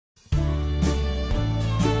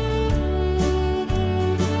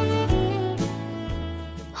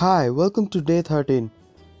Hi, welcome to day 13.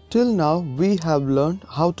 Till now we have learned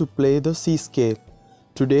how to play the C scale.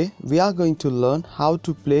 Today we are going to learn how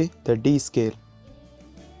to play the D scale.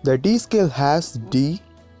 The D scale has D,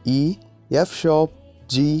 E, F sharp,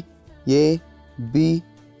 G, A, B,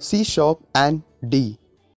 C sharp and D.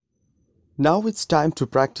 Now it's time to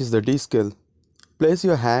practice the D scale. Place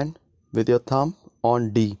your hand with your thumb on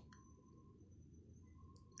D.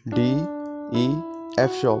 D, E,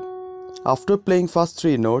 F sharp. After playing first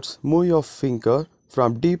three notes, move your finger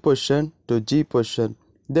from D position to G position.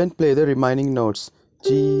 Then play the remaining notes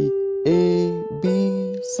G, A,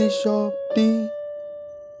 B, C sharp, D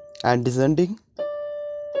and descending.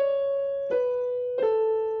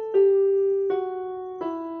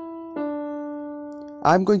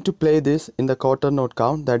 I am going to play this in the quarter note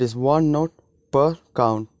count, that is one note per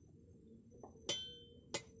count.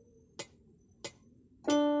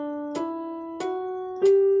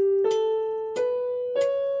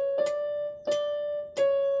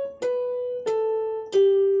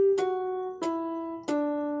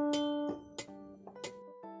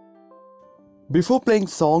 Before playing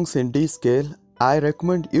songs in D scale, I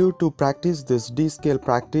recommend you to practice this D scale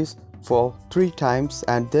practice for 3 times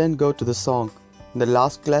and then go to the song. In the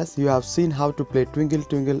last class, you have seen how to play Twinkle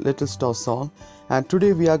Twinkle Little Star song, and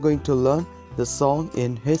today we are going to learn the song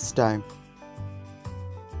in his time.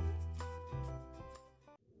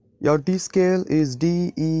 Your D scale is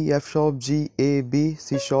D, E, F sharp, G, A, B,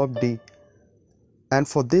 C sharp, D. And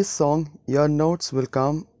for this song, your notes will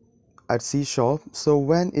come at C sharp. So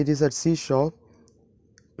when it is at C sharp,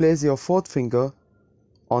 place your 4th finger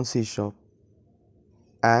on C sharp.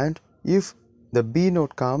 And if the B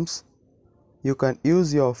note comes, you can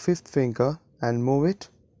use your 5th finger and move it.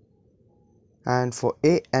 And for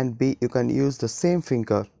A and B, you can use the same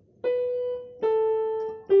finger.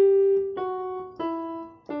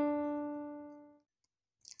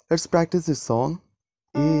 Let's practice this song.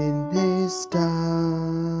 In his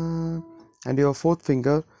time, and your 4th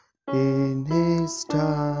finger. In his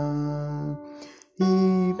time,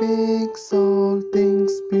 he makes all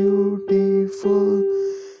things beautiful.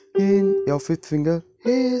 In your 5th finger.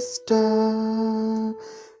 His time,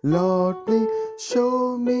 Lord, please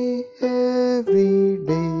show me every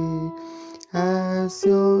day as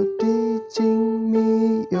you're teaching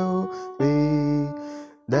me your way,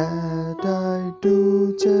 that I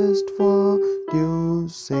do just what you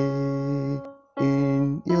say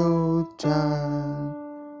in your time.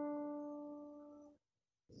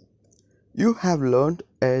 You have learned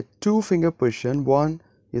a 2-finger position. One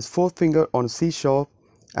is 4th finger on C sharp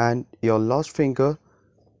and your last finger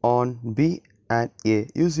on B and A.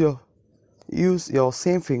 Use your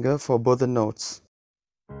same finger for both the notes.